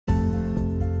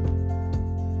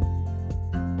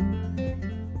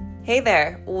Hey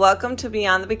there, welcome to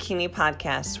Beyond the Bikini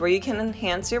podcast, where you can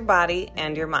enhance your body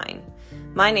and your mind.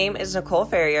 My name is Nicole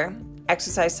Ferrier,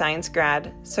 exercise science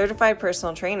grad, certified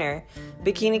personal trainer,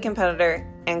 bikini competitor,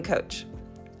 and coach.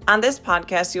 On this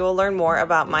podcast, you will learn more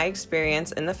about my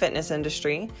experience in the fitness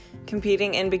industry,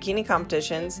 competing in bikini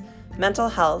competitions, mental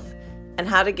health, and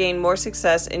how to gain more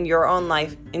success in your own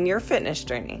life in your fitness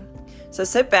journey. So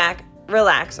sit back,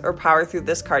 relax, or power through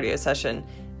this cardio session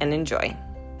and enjoy.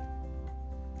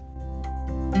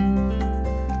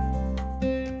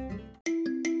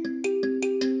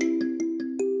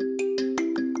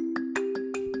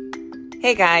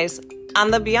 Hey guys,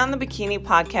 on the Beyond the Bikini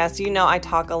podcast, you know I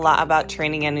talk a lot about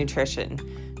training and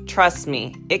nutrition. Trust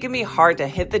me, it can be hard to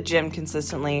hit the gym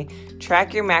consistently,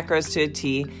 track your macros to a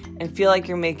T, and feel like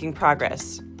you're making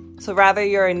progress. So whether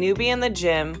you're a newbie in the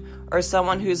gym or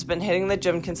someone who's been hitting the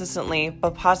gym consistently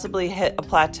but possibly hit a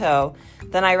plateau,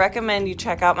 then I recommend you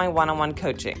check out my one-on-one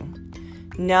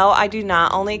coaching. No, I do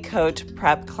not only coach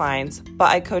prep clients, but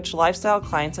I coach lifestyle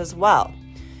clients as well.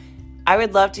 I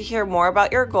would love to hear more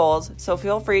about your goals, so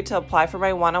feel free to apply for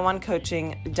my one-on-one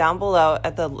coaching down below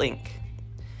at the link.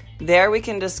 There we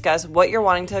can discuss what you're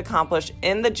wanting to accomplish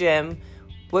in the gym,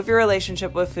 with your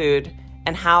relationship with food,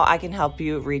 and how I can help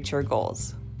you reach your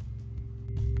goals.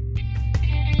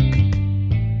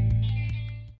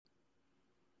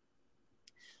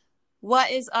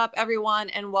 What is up, everyone,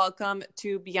 and welcome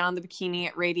to Beyond the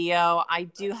Bikini Radio. I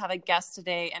do have a guest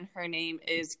today, and her name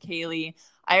is Kaylee.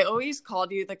 I always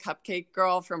called you the cupcake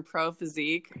girl from Pro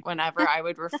Physique whenever I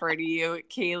would refer to you,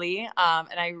 Kaylee,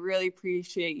 and I really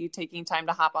appreciate you taking time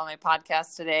to hop on my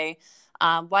podcast today.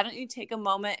 Why don't you take a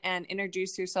moment and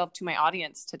introduce yourself to my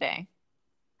audience today?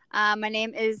 My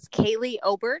name is Kaylee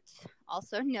Obert,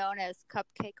 also known as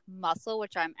Cupcake Muscle,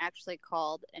 which I'm actually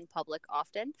called in public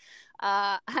often.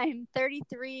 I'm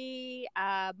 33,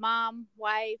 mom,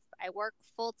 wife, I work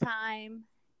full-time,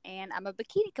 and I'm a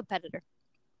bikini competitor.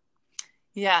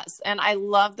 Yes, and I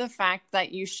love the fact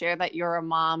that you share that you're a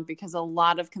mom, because a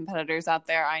lot of competitors out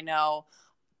there I know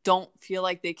don't feel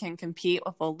like they can compete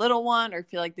with a little one or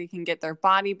feel like they can get their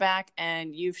body back,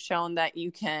 and you've shown that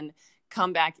you can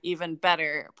come back even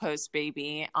better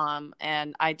post-baby.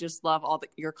 And I just love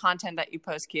your content that you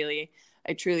post, Kaylee.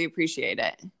 I truly appreciate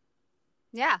it.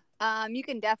 Yeah, you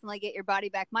can definitely get your body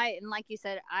back. And like you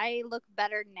said, I look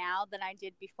better now than I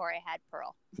did before I had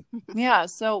Pearl. Yeah,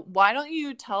 so why don't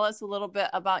you tell us a little bit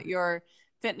about your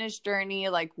fitness journey?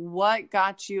 Like, what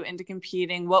got you into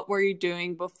competing? What were you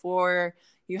doing before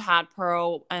you had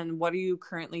Pearl, and what are you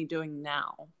currently doing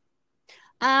now?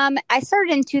 I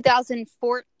started in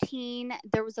 2014.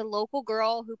 There was a local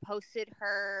girl who posted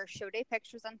her show day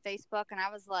pictures on Facebook, and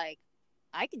I was like,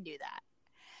 I can do that.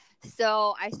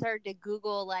 So I started to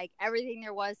Google like everything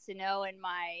there was to know, and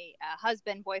my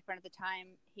boyfriend at the time,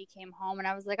 he came home and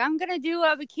I was like, I'm going to do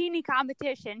a bikini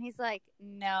competition. He's like,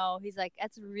 no, he's like,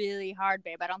 that's really hard,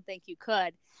 babe. I don't think you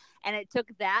could. And it took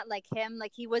that, like him,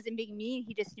 like he wasn't being mean.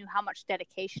 He just knew how much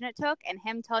dedication it took, and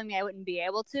him telling me I wouldn't be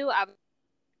able to, I was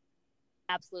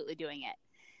absolutely doing it.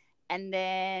 And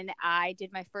then I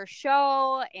did my first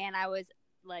show and I was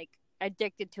like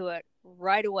addicted to it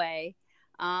right away.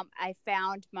 I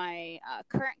found my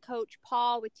current coach,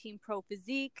 Paul, with Team Pro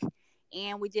Physique,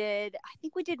 and I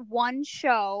think we did one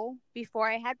show before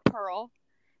I had Pearl,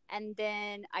 and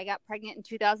then I got pregnant in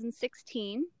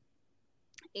 2016,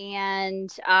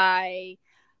 and I,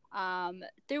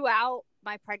 throughout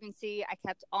my pregnancy, I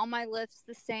kept all my lifts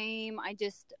the same. I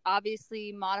just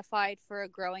obviously modified for a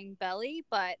growing belly,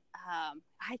 but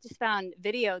I just found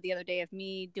video the other day of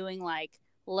me doing like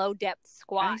low depth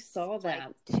squats. I saw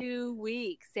that. Like 2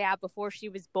 weeks, before she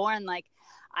was born. Like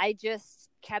I just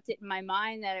kept it in my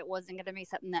mind that it wasn't going to be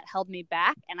something that held me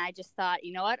back, and I just thought,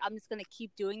 you know what, I'm just going to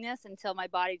keep doing this until my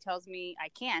body tells me I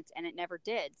can't, and it never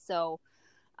did. So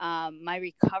my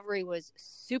recovery was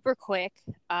super quick.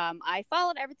 I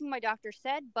followed everything my doctor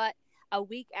said, but a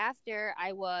week after,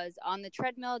 I was on the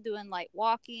treadmill doing light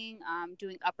walking,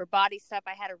 doing upper body stuff.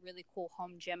 I had a really cool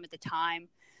home gym at the time,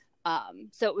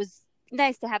 so it was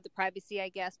nice to have the privacy, I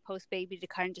guess, post-baby, to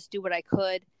kind of just do what I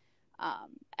could.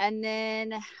 And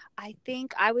then I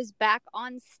think I was back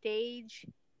on stage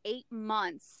 8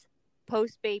 months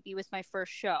post-baby was my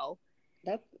first show.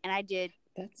 And I did.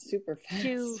 That's super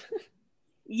fast.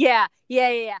 Yeah.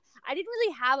 I didn't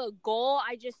really have a goal.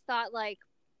 I just thought, like,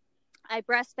 I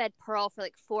breastfed Pearl for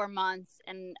like 4 months,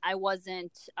 and I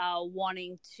wasn't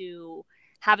wanting to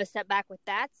have a setback with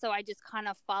that. So I just kind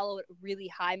of followed really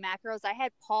high macros. I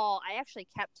had Paul, I actually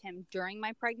kept him during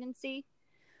my pregnancy.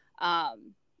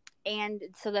 And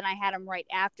so then I had him right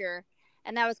after,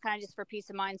 and that was kind of just for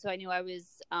peace of mind. So I knew I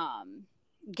was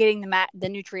getting the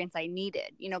nutrients I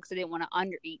needed, you know, because I didn't want to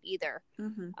undereat either.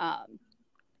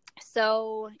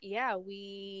 So yeah,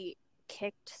 we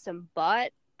kicked some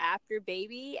butt after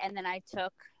baby, and then I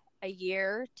took a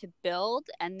year to build,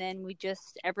 and then we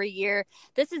just every year.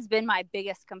 This has been my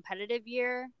biggest competitive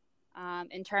year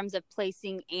in terms of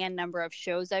placing and number of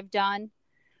shows I've done,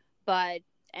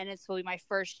 and it's will be my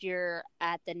first year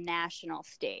at the national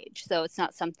stage, so it's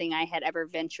not something I had ever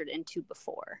ventured into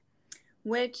before.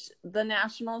 Which the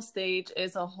national stage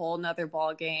is a whole nother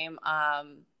ball game.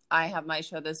 I have my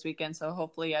show this weekend, so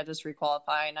hopefully I just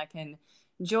requalify and I can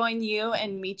join you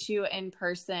and meet you in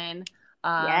person.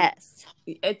 Yes.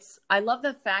 I love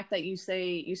the fact that you say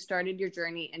you started your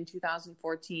journey in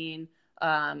 2014.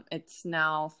 It's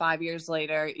now 5 years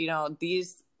later. You know,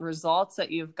 these results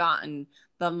that you've gotten,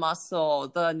 the muscle,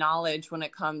 the knowledge when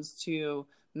it comes to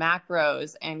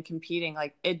macros and competing,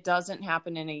 like it doesn't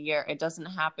happen in a year. It doesn't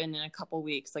happen in a couple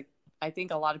weeks. Like I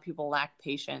think a lot of people lack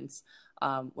patience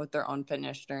with their own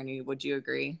fitness journey. Would you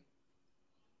agree?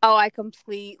 Oh, I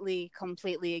completely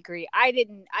agree.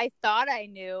 I thought I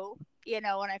knew, you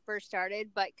know, when I first started,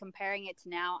 but comparing it to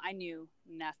now, I knew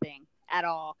nothing at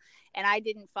all. And I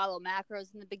didn't follow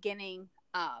macros in the beginning.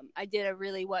 I did a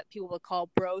really what people would call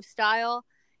bro style.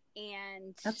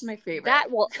 And that's my favorite.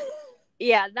 That'll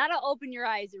open your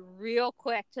eyes real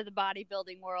quick to the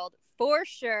bodybuilding world for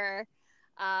sure.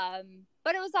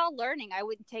 But it was all learning. I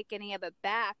wouldn't take any of it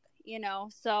back, you know.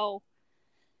 So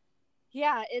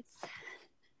yeah, it's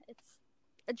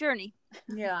a journey.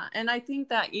 Yeah, and I think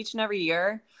that each and every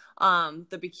year,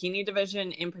 the bikini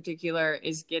division in particular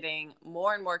is getting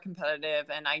more and more competitive,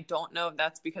 and I don't know if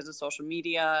that's because of social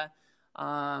media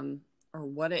or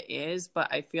what it is,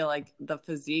 but I feel like the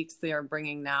physiques they are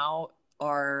bringing now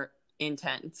are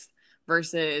intense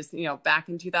versus, you know, back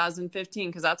in 2015,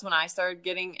 because that's when I started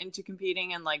getting into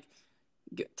competing and like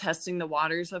testing the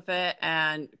waters of it,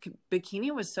 and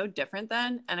bikini was so different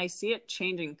then, and I see it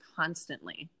changing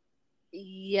constantly.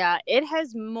 Yeah, it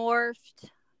has morphed.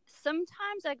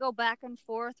 Sometimes I go back and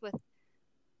forth with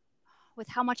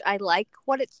how much I like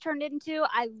what it's turned into.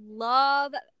 I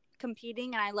love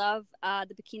competing and I love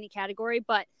the bikini category,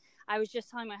 but I was just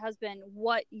telling my husband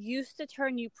what used to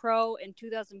turn you pro in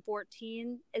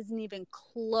 2014 isn't even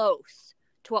close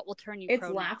to what will turn you pro now.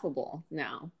 It's laughable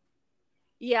now.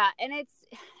 Yeah, and it's,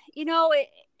 you know,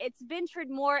 it's ventured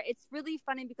more. It's really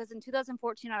funny because in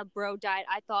 2014 on a bro diet,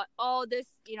 I thought, oh, this,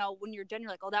 you know, when you're done,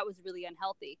 you're like, oh, that was really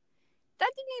unhealthy.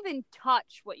 That didn't even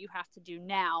touch what you have to do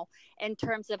now in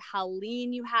terms of how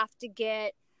lean you have to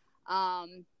get.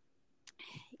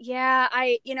 Yeah,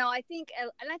 I think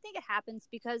it happens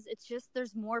because it's just,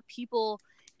 there's more people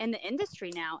in the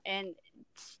industry now, and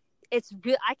it's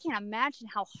real. I can't imagine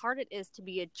how hard it is to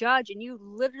be a judge. And you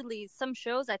literally, some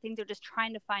shows, I think they're just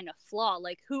trying to find a flaw.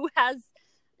 Like who has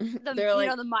the,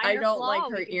 the minor I don't flaw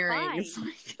like her earrings.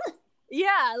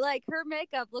 Yeah, like her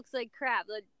makeup looks like crap.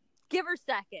 Like, give her a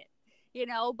second, you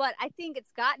know. But I think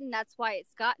that's why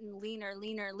it's gotten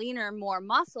leaner, more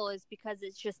muscle, is because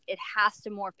it's just, it has to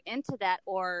morph into that,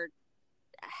 or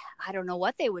I don't know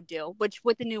what they would do. Which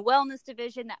with the new wellness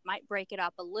division, that might break it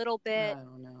up a little bit. I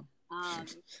don't know.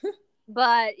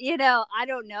 But you know, I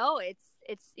don't know.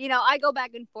 It's you know, I go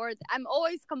back and forth. I'm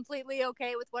always completely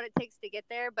okay with what it takes to get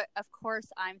there, but of course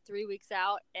I'm 3 weeks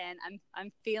out and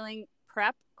I'm feeling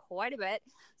prep quite a bit.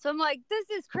 So I'm like, this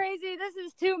is crazy. This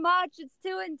is too much. It's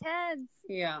too intense.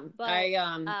 Yeah. But,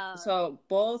 so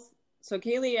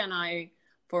Kaylee and I,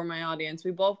 for my audience,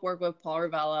 we both work with Paul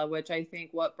Ravella, which I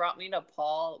think what brought me to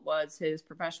Paul was his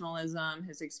professionalism,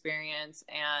 his experience,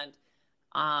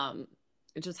 and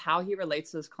just how he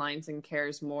relates to his clients and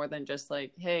cares more than just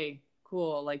like, hey,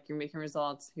 cool, like you're making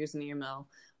results, here's an email.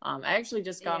 I actually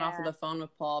just got off of the phone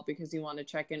with Paul because he wanted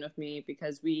to check in with me,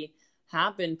 because we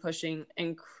have been pushing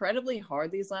incredibly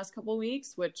hard these last couple of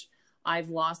weeks, which I've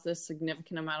lost a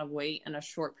significant amount of weight in a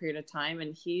short period of time.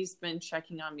 And he's been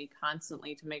checking on me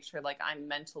constantly to make sure like I'm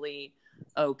mentally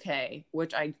okay,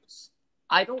 which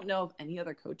I don't know of any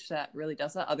other coach that really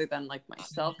does that other than like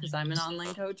myself, because I'm an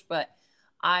online coach, but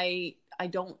I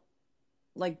don't,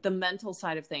 like, the mental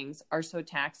side of things are so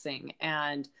taxing.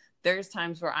 And there's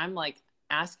times where I'm like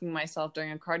asking myself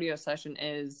during a cardio session,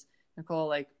 is Nicole,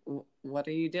 like, what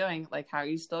are you doing? Like, how are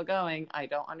you still going? I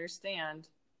don't understand.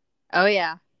 Oh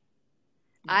yeah.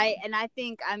 I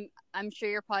think I'm sure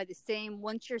you're probably the same.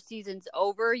 Once your season's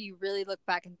over, you really look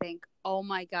back and think, oh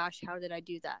my gosh, how did I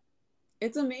do that?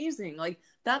 It's amazing. Like,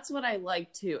 that's what I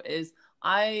like too, is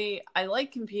I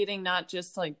like competing, not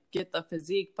just like get the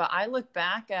physique, but I look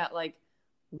back at like,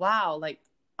 wow, like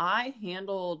I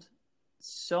handled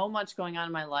so much going on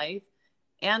in my life,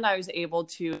 and I was able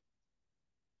to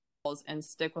and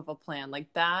stick with a plan.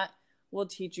 Like that will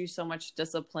teach you so much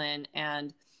discipline.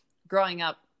 And growing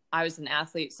up, I was an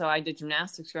athlete, so I did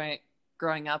gymnastics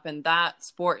growing up, and that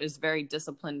sport is very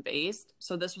discipline based.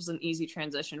 So this was an easy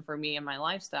transition for me and my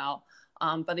lifestyle.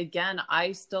 But again,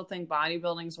 I still think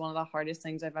bodybuilding is one of the hardest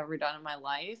things I've ever done in my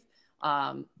life.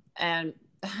 And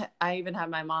I even had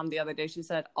my mom the other day, she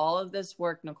said, all of this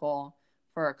work, Nicole,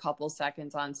 for a couple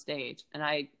seconds on stage. And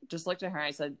I just looked at her and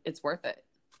I said, it's worth it.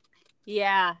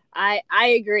 Yeah, I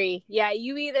agree. Yeah,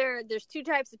 there's two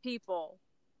types of people.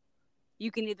 You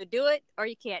can either do it or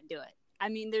you can't do it. I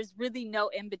mean, there's really no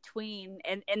in between,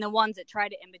 and the ones that try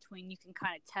to in between, you can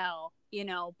kind of tell,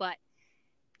 but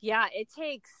yeah, it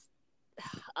takes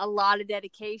a lot of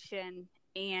dedication.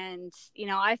 And,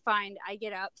 I find I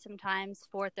get up sometimes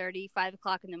 4:30, 5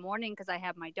 o'clock in the morning because I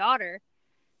have my daughter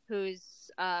who's,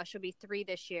 she'll be 3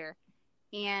 this year.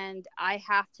 And I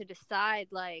have to decide,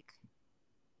 like,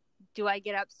 do I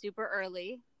get up super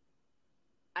early?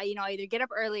 I either get up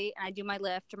early and I do my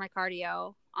lift or my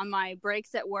cardio. On my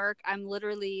breaks at work, I'm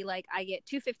literally like, I get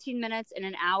 2 15 minutes and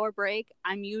an hour break.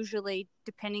 I'm usually,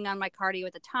 depending on my cardio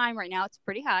at the time, right now it's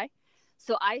pretty high.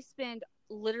 So I spend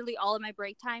literally all of my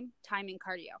break time in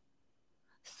cardio.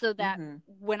 So that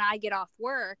when I get off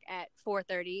work at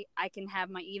 4:30, I can have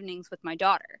my evenings with my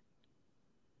daughter.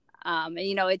 And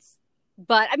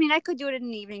but I mean, I could do it in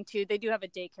the evening too. They do have a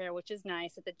daycare, which is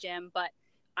nice at the gym, but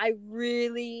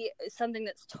something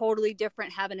that's totally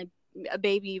different having a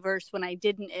baby versus when I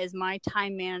didn't is my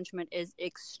time management is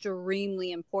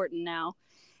extremely important now.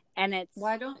 And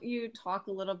why don't you talk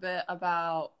a little bit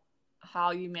about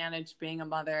how you manage being a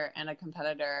mother and a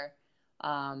competitor?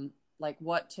 Like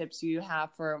what tips you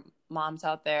have for moms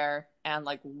out there and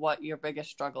like what your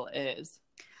biggest struggle is?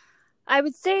 I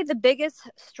would say the biggest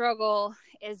struggle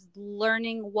is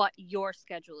learning what your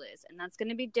schedule is. And that's going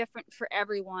to be different for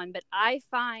everyone. But I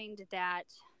find that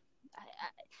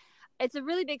it's a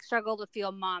really big struggle to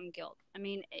feel mom guilt. I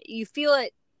mean, you feel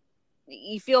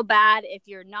bad if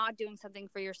you're not doing something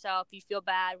for yourself. You feel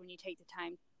bad when you take the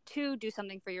time to do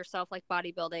something for yourself, like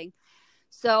bodybuilding.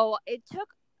 So it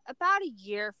took about a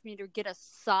year for me to get a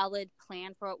solid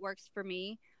plan for what works for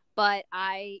me. But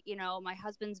my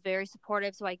husband's very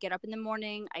supportive. So I get up in the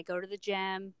morning, I go to the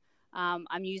gym.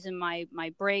 I'm using my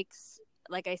breaks,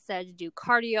 like I said, to do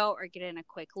cardio or get in a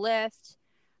quick lift.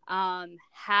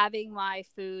 Having my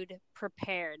food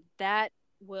prepared, that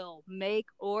will make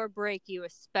or break you,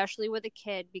 especially with a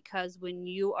kid, because when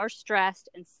you are stressed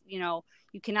and,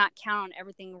 you cannot count on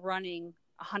everything running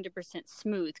 100%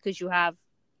 smooth because you have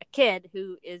a kid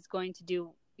who is going to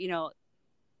do,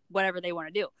 whatever they want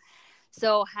to do.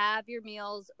 So have your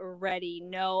meals ready.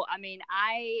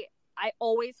 I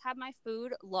always have my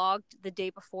food logged the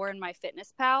day before in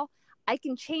MyFitnessPal. I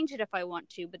can change it if I want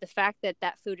to, but the fact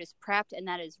that food is prepped and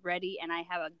that is ready and I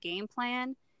have a game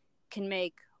plan can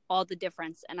make all the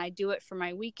difference. And I do it for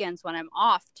my weekends when I'm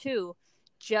off too,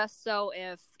 just so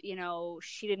if,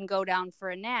 she didn't go down for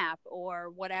a nap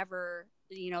or whatever,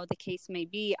 the case may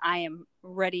be, I am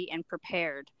ready and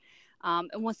prepared. And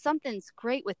when something's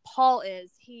great with Paul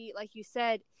is he, like you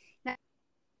said, not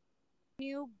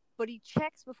you, but he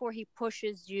checks before he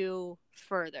pushes you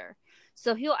further.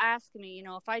 So he'll ask me,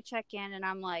 if I check in and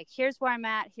I'm like, here's where I'm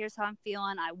at, here's how I'm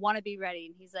feeling, I want to be ready.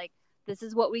 And he's like, this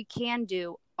is what we can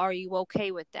do. Are you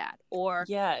okay with that? Or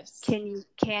yes,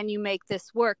 can you make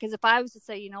this work? Because if I was to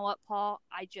say, you know what, Paul,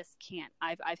 I just can't.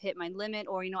 I've hit my limit,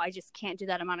 or I just can't do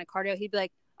that amount of cardio. He'd be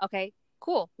like, okay,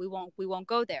 cool. We won't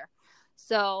go there.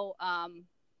 So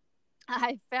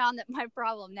I found that my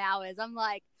problem now is I'm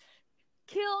like,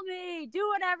 kill me, do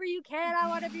whatever you can. I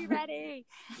want to be ready.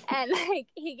 And like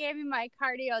he gave me my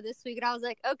cardio this week, and I was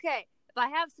like, okay, if I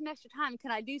have some extra time, can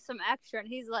I do some extra? And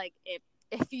he's like,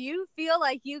 if you feel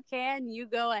like you can, you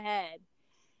go ahead.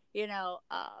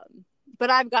 But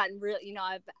I've gotten real.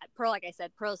 Like I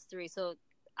said, Pearl's 3, so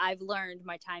I've learned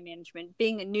my time management.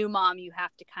 Being a new mom, you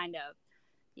have to kind of,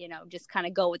 just kind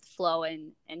of go with the flow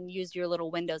and use your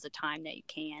little windows of time that you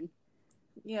can.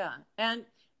 Yeah. And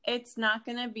it's not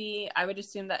going to be, I would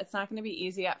assume that it's not going to be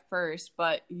easy at first,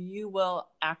 but you will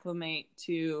acclimate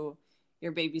to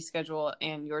your baby's schedule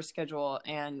and your schedule.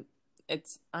 And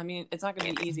it's not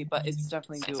going to be easy, but it's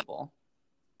definitely doable.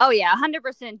 Oh yeah,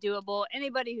 100% doable.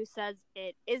 Anybody who says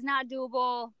it is not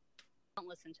doable, don't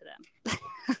listen to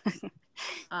them.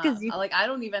 I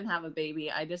don't even have a baby.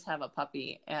 I just have a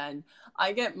puppy, and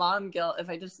I get mom guilt if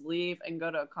I just leave and go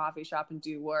to a coffee shop and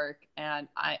do work. And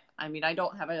I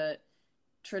don't have a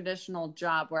traditional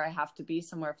job where I have to be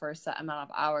somewhere for a set amount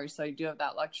of hours. So I do have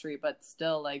that luxury, but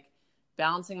still like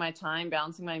balancing my time,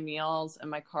 balancing my meals and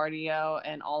my cardio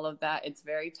and all of that, it's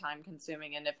very time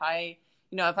consuming. And if I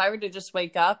if I were to just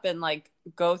wake up and like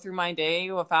go through my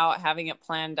day without having it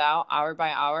planned out hour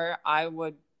by hour, I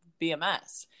would be a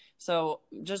mess. So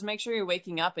just make sure you're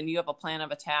waking up and you have a plan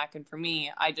of attack. And for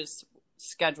me, I just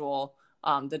schedule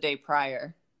the day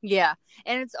prior. Yeah.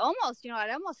 And it's almost, I'd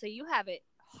almost say you have it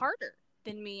harder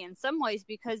than me in some ways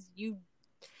because you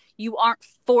aren't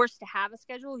forced to have a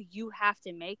schedule. You have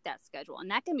to make that schedule. And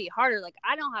that can be harder. Like,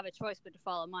 I don't have a choice but to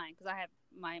follow mine because I have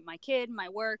my kid, my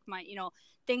work, my,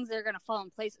 things that are going to fall in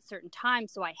place at certain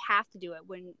times. So I have to do it.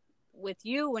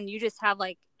 When you just have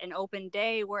like an open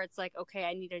day where it's like, okay,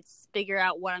 I need to figure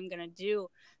out what I'm going to do.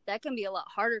 That can be a lot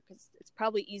harder because it's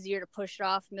probably easier to push it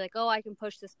off and be like, oh, I can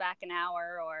push this back an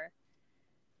hour or.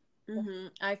 Mm-hmm.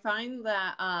 I find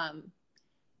that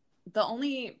the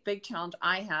only big challenge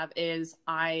I have is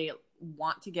I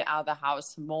want to get out of the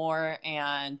house more,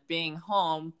 and being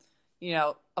home,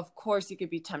 of course you could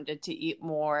be tempted to eat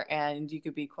more and you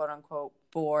could be quote unquote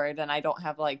bored, and I don't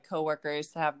have like coworkers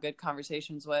to have good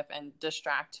conversations with and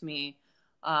distract me,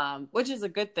 which is a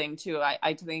good thing too.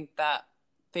 I think that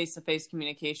face-to-face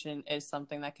communication is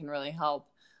something that can really help.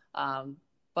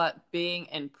 But being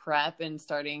in prep and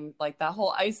starting like that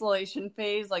whole isolation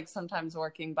phase, like sometimes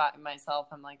working by myself,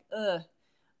 I'm like, ugh,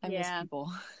 I miss people.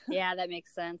 Yeah, that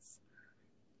makes sense.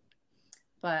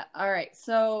 But all right,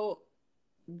 so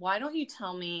why don't you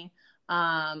tell me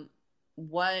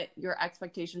what your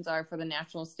expectations are for the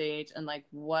national stage and like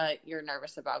what you're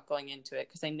nervous about going into it?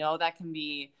 Because I know that can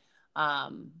be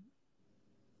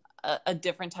a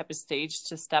different type of stage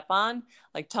to step on.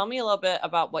 Like, tell me a little bit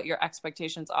about what your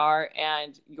expectations are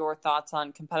and your thoughts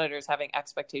on competitors having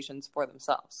expectations for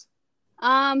themselves.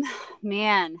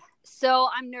 Man, so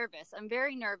I'm nervous. I'm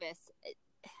very nervous.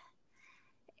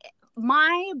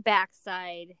 My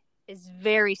backside is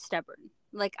very stubborn.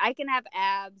 Like, I can have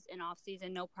abs in off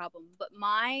season, no problem. But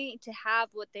to have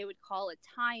what they would call a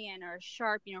tie-in or a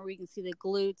sharp, where you can see the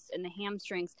glutes and the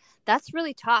hamstrings, that's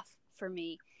really tough for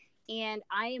me. And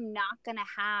I am not going to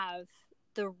have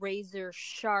the razor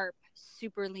sharp,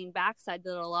 super lean backside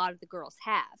that a lot of the girls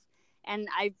have. And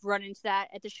I've run into that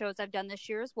at the shows I've done this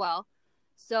year as well.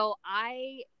 So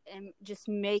I am just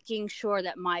making sure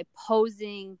that my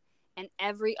posing and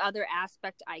every other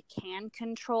aspect I can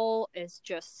control is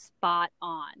just spot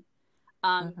on.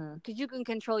 Because you can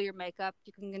control your makeup,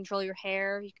 you can control your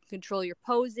hair, you can control your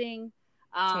posing.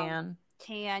 Tan.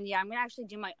 Yeah, I'm going to actually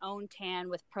do my own tan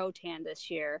with Pro Tan this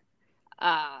year.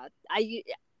 I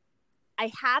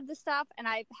have the stuff and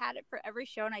I've had it for every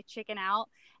show and I chicken out.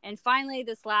 And finally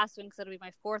this last one, because it'll be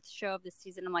my 4th show of the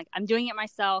season, I'm like, I'm doing it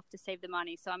myself to save the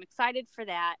money. So I'm excited for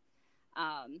that.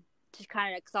 To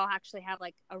kind of, because I'll actually have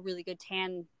like a really good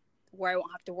tan where I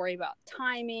won't have to worry about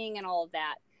timing and all of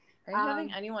that. Are you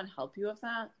having anyone help you with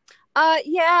that?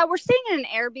 Yeah, we're staying in an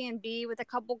Airbnb with a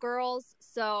couple girls.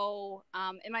 So,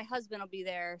 and my husband will be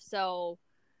there. So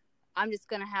I'm just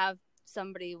going to have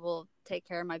somebody will take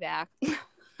care of my back.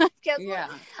 Yeah,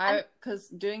 because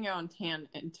doing your own tan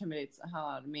intimidates the hell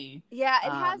out of me. Yeah, it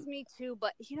has me too.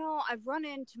 But, I've run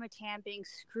into my tan being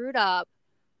screwed up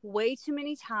way too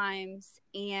many times.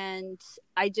 And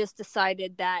I just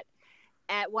decided that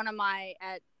at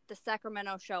the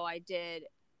Sacramento show I did,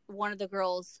 one of the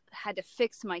girls had to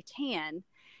fix my tan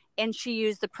and she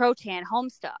used the Pro Tan home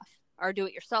stuff or do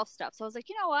it yourself stuff. So I was like,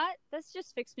 you know what? This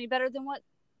just fixed me better than what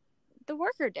the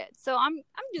worker did. So I'm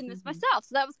doing this myself.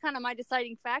 So that was kind of my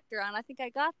deciding factor on, I think I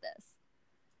got this.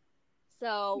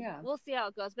 So We'll see how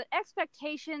it goes. But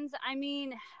expectations, I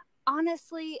mean,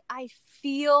 honestly, I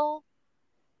feel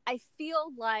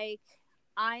like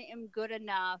I am good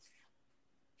enough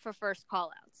for first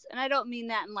call outs. And I don't mean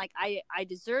that in like I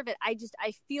deserve it. I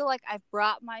feel like I've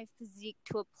brought my physique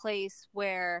to a place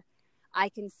where I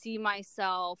can see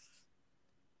myself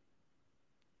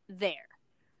there.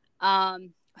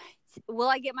 Will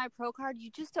I get my pro card?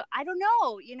 I don't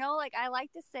know. Like I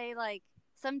like to say, like,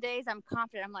 some days I'm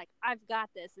confident. I'm like, I've got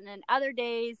this. And then other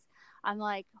days I'm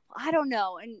like, I don't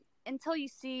know. And until you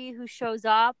see who shows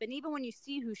up, and even when you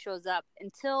see who shows up,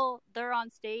 until they're on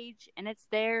stage and it's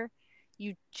there,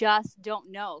 you just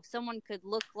don't know. Someone could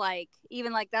look like,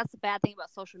 even like that's the bad thing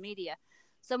about social media.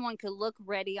 Someone could look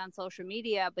ready on social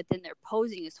media, but then their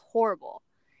posing is horrible.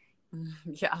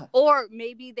 Yeah. Or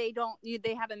maybe they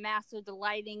haven't mastered the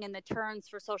lighting and the turns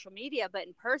for social media, but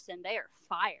in person they are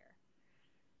fire.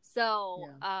 So,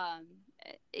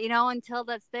 until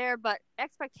that's there, but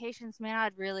expectations, man,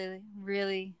 I'd really,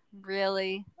 really,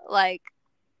 really like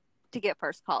to get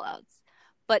first call outs,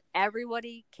 but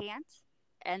everybody can't.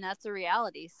 And that's a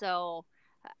reality. So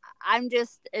I'm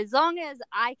just, as long as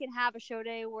I can have a show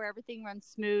day where everything runs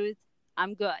smooth,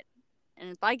 I'm good. And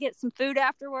if I get some food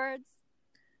afterwards,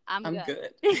 I'm I'm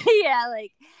good. good. Yeah,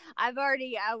 like I've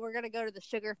already. We're gonna go to the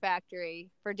Sugar Factory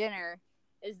for dinner.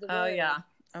 Is the Oh word. yeah,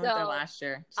 I went there So last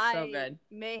year. So I good.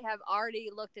 may have already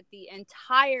looked at the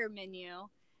entire menu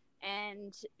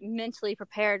and mentally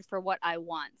prepared for what I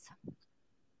want.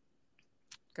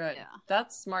 Good. Yeah.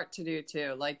 That's smart to do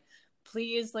too. Like,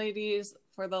 please, ladies,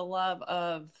 for the love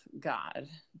of God,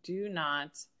 do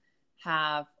not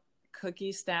have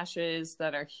cookie stashes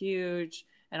that are huge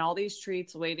and all these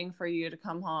treats waiting for you to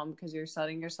come home because you're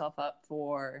setting yourself up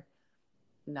for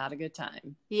not a good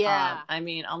time. Yeah. I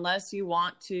mean, unless you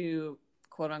want to,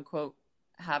 quote unquote,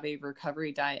 have a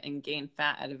recovery diet and gain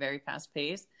fat at a very fast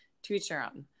pace, to each your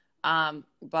own.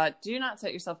 But do not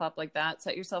set yourself up like that.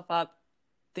 Set yourself up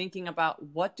thinking about,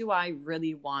 what do I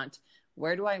really want?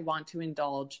 Where do I want to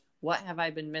indulge? What have I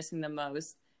been missing the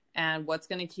most? And what's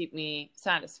going to keep me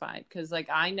satisfied? Because, like,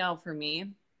 I know for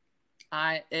me,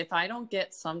 if I don't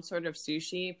get some sort of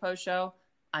sushi post show,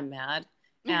 I'm mad.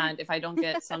 And if I don't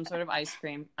get some sort of ice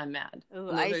cream, I'm mad. Ooh, And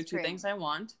those ice are two cream. things I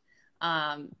want.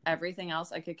 Everything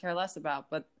else I could care less about.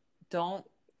 But don't.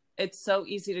 It's so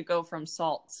easy to go from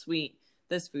salt, sweet,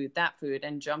 this food, that food,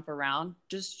 and jump around.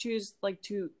 Just choose like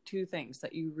two things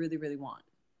that you really, really want.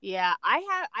 Yeah, I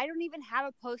don't even have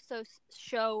a post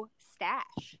show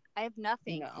stash. I have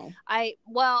nothing. No. I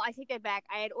take that back.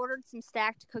 I had ordered some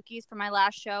stacked cookies for my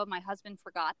last show. My husband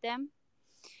forgot them.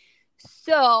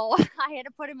 So I had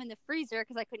to put them in the freezer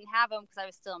because I couldn't have them because I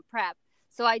was still in prep.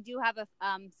 So I do have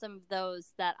some of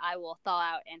those that I will thaw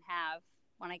out and have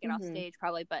when I get off stage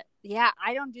probably. But yeah,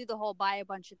 I don't do the whole buy a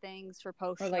bunch of things for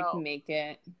post show. Or like make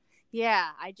it. Yeah,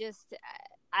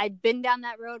 I'd been down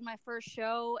that road my first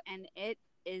show and it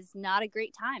is not a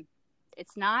great time.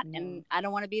 It's not, and I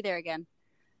don't want to be there again.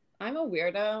 I'm a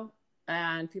weirdo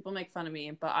and people make fun of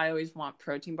me, but I always want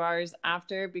protein bars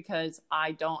after because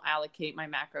I don't allocate my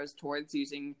macros towards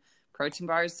using protein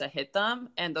bars to hit them.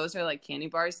 And those are like candy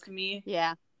bars to me.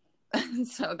 Yeah.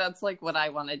 So that's like what I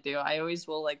want to do. I always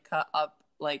will like cut up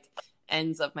like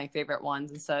ends of my favorite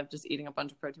ones instead of just eating a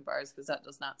bunch of protein bars because that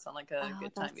does not sound like a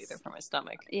good time either for my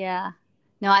stomach. Yeah.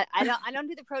 No, I don't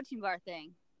do the protein bar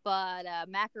thing, but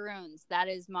macaroons, that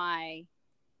is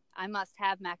I must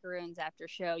have macaroons after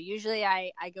show. Usually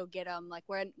I go get them like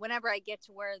whenever I get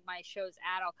to where my show's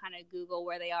at, I'll kind of Google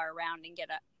where they are around and get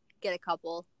a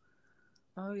couple.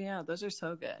 Oh yeah, those are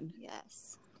so good.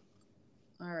 Yes.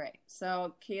 All right.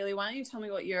 So Kaylee, why don't you tell me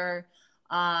what your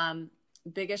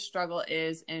biggest struggle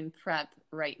is in prep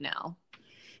right now?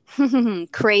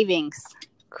 Cravings.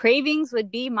 Cravings would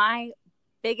be my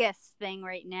biggest thing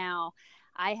right now.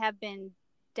 I have been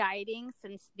dieting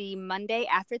since the Monday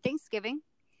after Thanksgiving.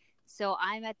 So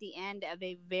I'm at the end of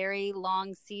a very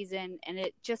long season and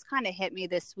it just kind of hit me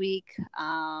this week.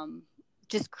 I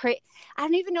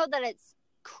don't even know that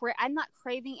I'm not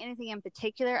craving anything in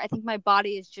particular. I think my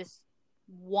body is just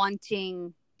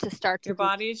wanting to start to your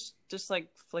body's just like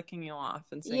flicking you off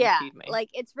and saying, yeah, feed me. like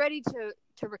it's ready to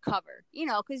recover,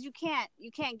 because you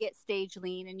can't get stage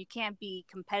lean and you can't be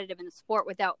competitive in the sport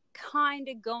without kind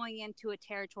of going into a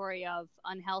territory of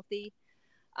unhealthy.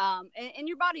 And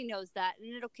your body knows that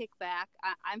and it'll kick back.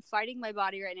 I'm fighting my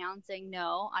body right now and saying,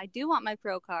 no, I do want my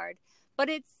pro card, but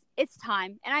it's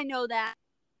time. And I know that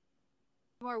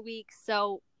more weeks.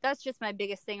 So that's just my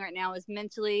biggest thing right now is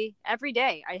mentally every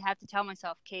day. I have to tell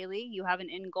myself, Kaylee, you have an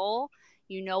end goal.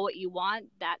 You know what you want.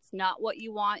 That's not what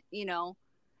you want,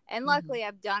 and luckily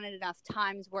I've done it enough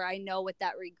times where I know what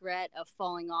that regret of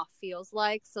falling off feels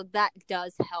like. So that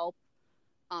does help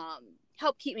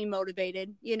keep me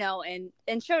motivated,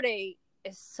 and show day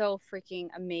is so freaking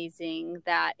amazing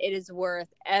that it is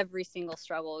worth every single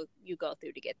struggle you go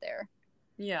through to get there.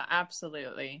 Yeah,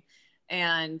 absolutely.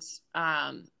 And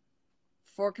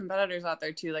for competitors out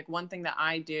there too, like one thing that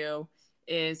I do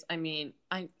is,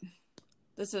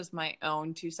 this is my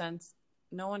own 2 cents.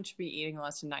 No one should be eating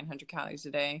less than 900 calories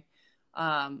a day.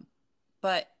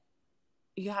 But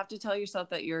you have to tell yourself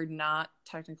that you're not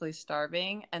technically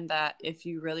starving and that if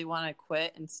you really want to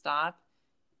quit and stop,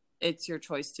 it's your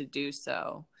choice to do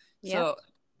so. Yep. So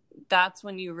that's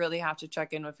when you really have to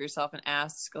check in with yourself and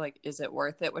ask, like, is it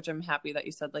worth it? Which I'm happy that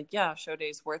you said, like, yeah, show day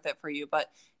is worth it for you. But,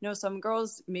 some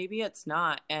girls, maybe it's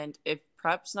not. And if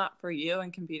prep's not for you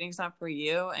and competing's not for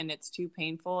you and it's too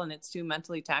painful and it's too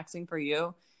mentally taxing for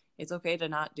you, it's okay to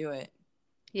not do it.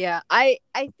 Yeah, I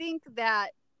think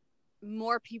that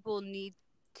more people need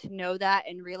to know that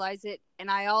and realize it. And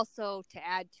I also, to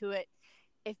add to it,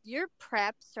 if your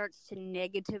prep starts to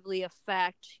negatively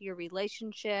affect your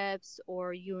relationships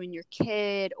or you and your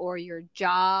kid or your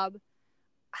job,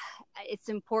 it's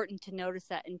important to notice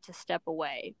that and to step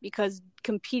away because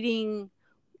competing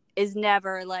is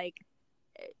never like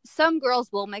some girls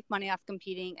will make money off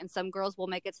competing and some girls will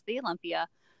make it to the Olympia,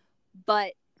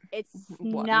 but it's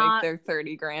not make their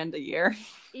 30 grand a year.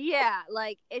 Yeah,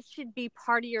 like it should be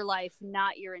part of your life,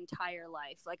 not your entire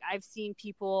life. Like I've seen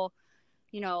people,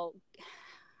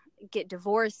 get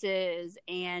divorces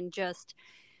and just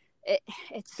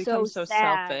it's become so so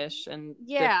sad. selfish and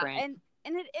Yeah, different.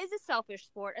 and it is a selfish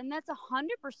sport, and that's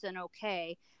 100%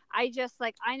 okay. I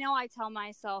know I tell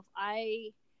myself I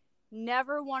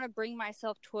never want to bring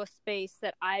myself to a space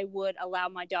that I would allow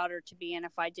my daughter to be in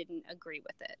if I didn't agree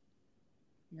with it.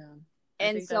 Yeah.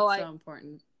 And think so that's so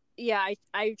important. Yeah,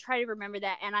 I try to remember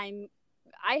that, and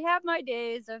I have my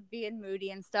days of being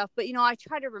moody and stuff, but I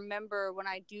try to remember when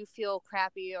I do feel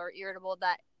crappy or irritable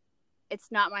that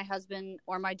it's not my husband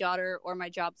or my daughter or my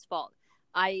job's fault.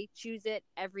 I choose it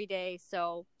every day,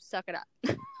 so suck it up.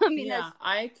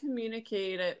 I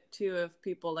communicate it too if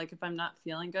people, like, if I'm not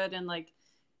feeling good, and like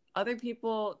other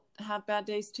people have bad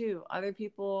days too. Other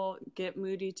people get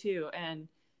moody too, and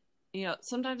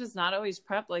sometimes it's not always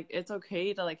prep. Like, it's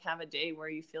okay to like have a day where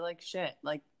you feel like shit.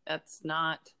 Like, that's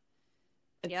not.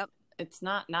 It's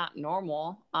not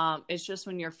normal. It's just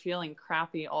when you're feeling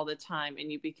crappy all the time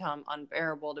and you become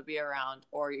unbearable to be around,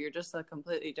 or you're just a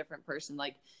completely different person.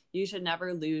 Like, you should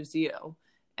never lose you.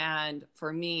 And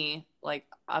for me, like,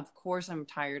 of course I'm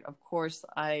tired. Of course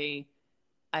I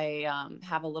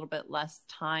have a little bit less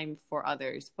time for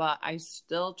others, but I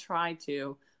still try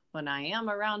to, when I am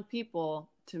around people,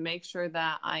 to make sure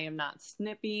that I am not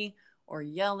snippy or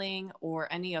yelling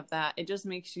or any of that. It just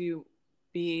makes you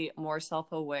be more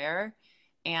self-aware.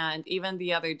 And even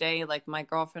the other day, like, my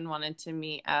girlfriend wanted to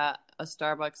meet at a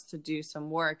Starbucks to do some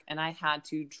work, and I had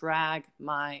to drag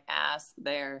my ass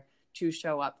there to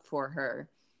show up for her.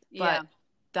 But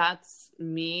that's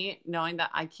me knowing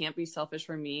that I can't be selfish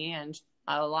for me, and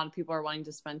a lot of people are wanting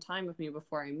to spend time with me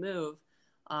before I move.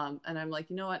 And I'm like,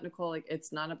 you know what, Nicole, like,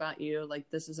 it's not about you. Like,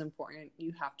 this is important.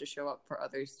 You have to show up for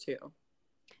others too.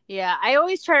 Yeah, I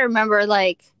always try to remember,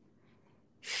 like,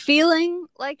 feeling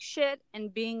like shit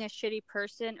and being a shitty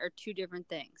person are two different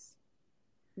things.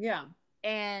 Yeah.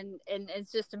 And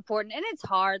it's just important, and it's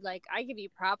hard. Like, I give you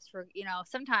props for,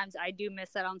 sometimes I do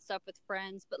miss out on stuff with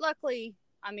friends, but luckily,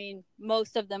 I mean,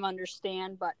 most of them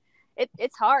understand, but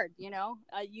it's hard, you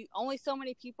only so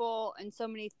many people and so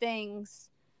many things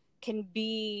can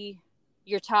be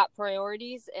your top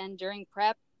priorities, and during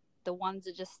prep, the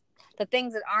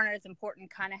things that aren't as important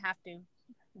kind of have to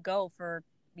go for,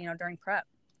 during prep.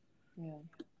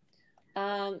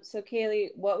 Yeah. So Kaylee,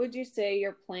 what would you say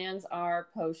your plans are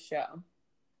post show?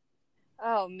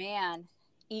 Oh man,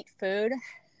 eat food.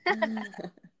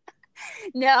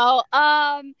 No,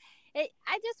 I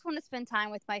just want to spend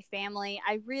time with my family.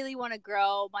 I really want to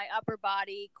grow my upper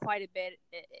body quite a bit.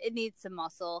 It needs some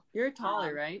muscle. You're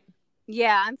taller, right?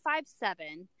 Yeah, I'm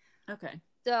 5'7". Okay.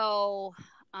 So,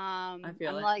 I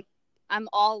feel I'm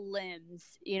all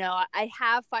limbs. I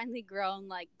have finally grown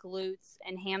like glutes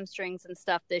and hamstrings and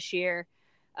stuff this year.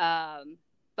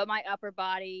 But my upper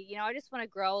body, I just want to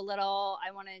grow a little.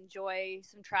 I want to enjoy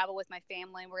some travel with my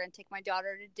family. We're going to take my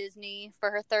daughter to Disney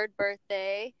for her 3rd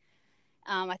birthday.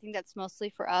 I think that's mostly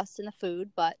for us and the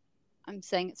food, but I'm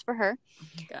saying it's for her. Oh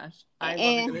my gosh. I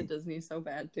want to go to Disney so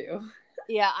bad too.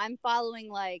 Yeah, I'm following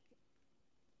like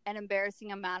an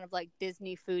embarrassing amount of like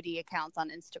Disney foodie accounts on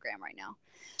Instagram right now.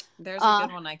 There's a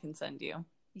good one I can send you.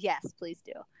 Yes, please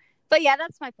do. But yeah,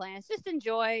 that's my plan. It's just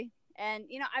enjoy. And,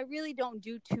 I really don't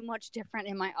do too much different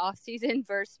in my off season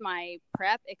versus my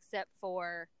prep, except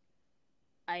for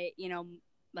I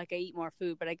eat more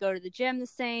food, but I go to the gym the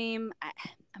same. I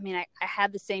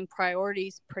have the same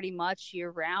priorities pretty much year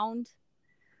round.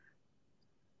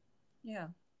 Yeah.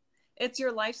 It's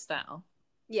your lifestyle.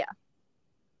 Yeah.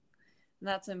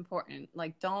 That's important.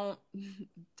 Like, don't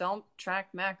track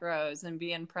macros and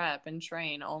be in prep and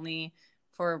train only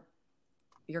for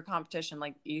your competition.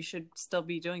 Like, you should still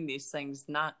be doing these things,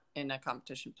 not in a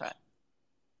competition prep.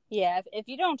 Yeah, if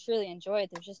you don't truly enjoy it,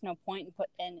 there's just no point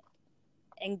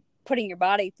in putting your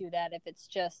body through that if it's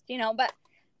just, but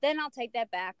then I'll take that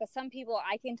back. Because some people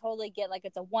I can totally get, like,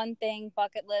 it's a one thing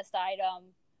bucket list item.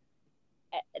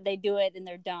 They do it and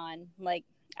they're done. Like,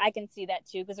 I can see that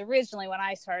too. Because originally when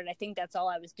I started, I think that's all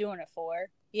I was doing it for,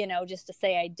 just to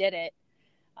say I did it.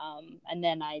 And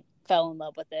then I fell in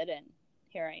love with it, and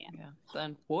here I am. Yeah.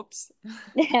 Then whoops.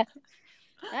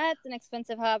 That's an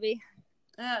expensive hobby.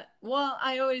 Well,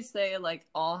 I always say, like,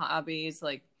 all hobbies,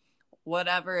 like,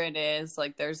 whatever it is,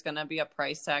 like, there's gonna be a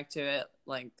price tag to it.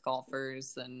 Like,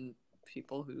 golfers and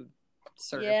people who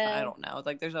certify, I don't know.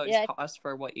 Like, there's always cost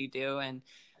for what you do, and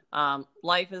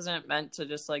life isn't meant to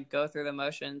just like go through the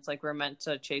motions. Like, we're meant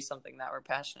to chase something that we're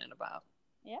passionate about.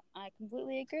 Yep, I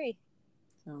completely agree.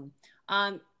 So,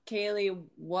 Kaylee,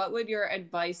 what would your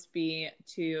advice be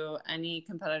to any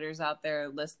competitors out there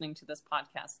listening to this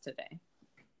podcast today?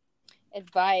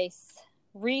 Advice,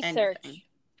 research. Anything.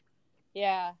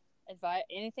 Yeah, advice.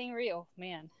 Anything real,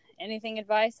 man. Anything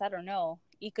advice? I don't know.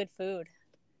 Eat good food.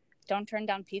 Don't turn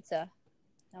down pizza.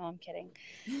 No, I'm kidding.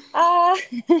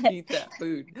 Eat that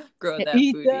food. Grow that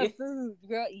Eat foodie. that food,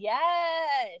 girl.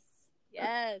 Yes.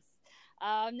 Yes.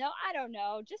 No, I don't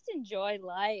know. Just enjoy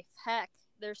life. Heck,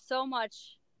 there's so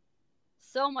much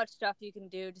stuff you can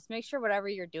do. Just make sure whatever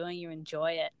you're doing, you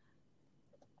enjoy it.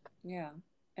 Yeah.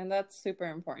 And that's super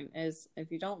important is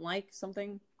if you don't like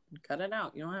something, cut it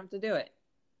out. You don't have to do it.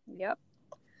 Yep.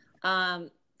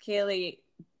 Kaylee,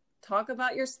 talk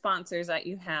about your sponsors that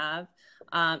you have,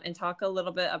 and talk a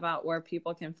little bit about where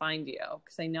people can find you.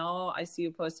 Because I know I see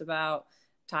you post about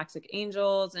Toxic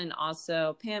Angels and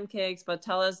also Pancakes, but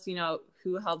tell us,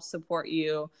 who helps support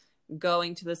you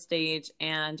going to the stage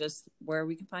and just where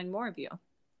we can find more of you.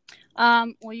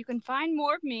 Well, you can find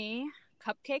more of me,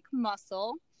 Cupcake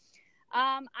Muscle.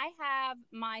 I have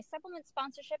my supplement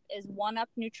sponsorship is One Up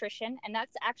Nutrition, and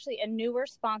that's actually a newer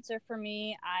sponsor for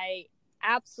me. I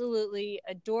absolutely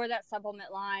adore that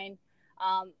supplement line.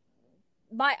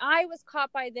 My eye was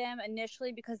caught by them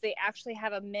initially because they actually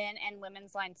have a men and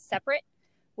women's line separate,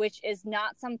 which is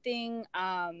not something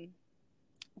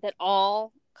that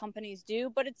all companies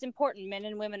do, but it's important. Men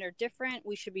and women are different.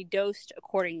 We should be dosed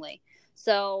accordingly.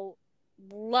 So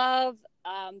love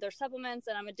their supplements,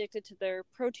 and I'm addicted to their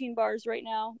protein bars right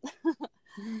now.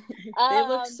 They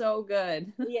look so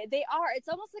good. Yeah, they are. It's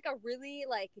almost like a really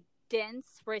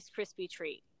dense Rice Krispie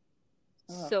treat.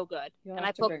 Oh, so good. You'll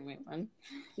have to bring me one.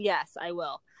 Yes, I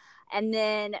will. And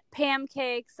then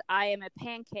Pancakes. I am a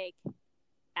pancake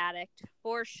addict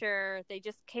for sure. They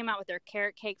just came out with their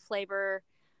carrot cake flavor.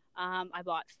 I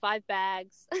bought 5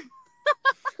 bags. And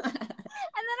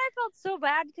then I felt so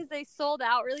bad because they sold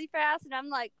out really fast, and I'm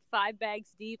like 5 bags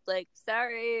deep, like,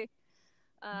 sorry.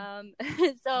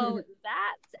 So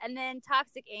that's, and then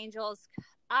Toxic Angels.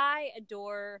 I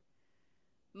adore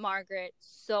Margaret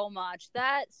so much.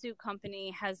 That suit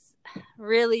company has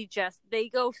really they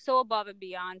go so above and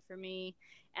beyond for me,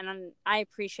 and I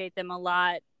appreciate them a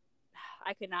lot.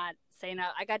 I could not say no.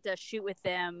 I got to shoot with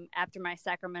them after my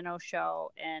Sacramento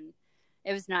show, and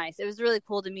it was nice. It was really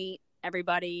cool to meet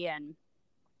everybody, and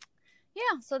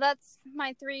yeah, so that's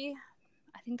my 3.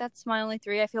 I think that's my only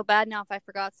 3. I feel bad now if I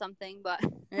forgot something, but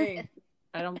hey,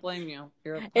 I don't blame you.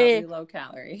 You're probably low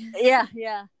calorie. Yeah,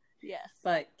 yes.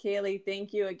 But Kaylee,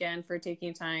 thank you again for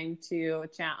taking time to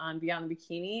chat on Beyond the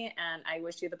Bikini, and I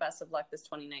wish you the best of luck this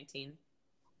 2019.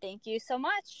 Thank you so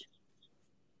much.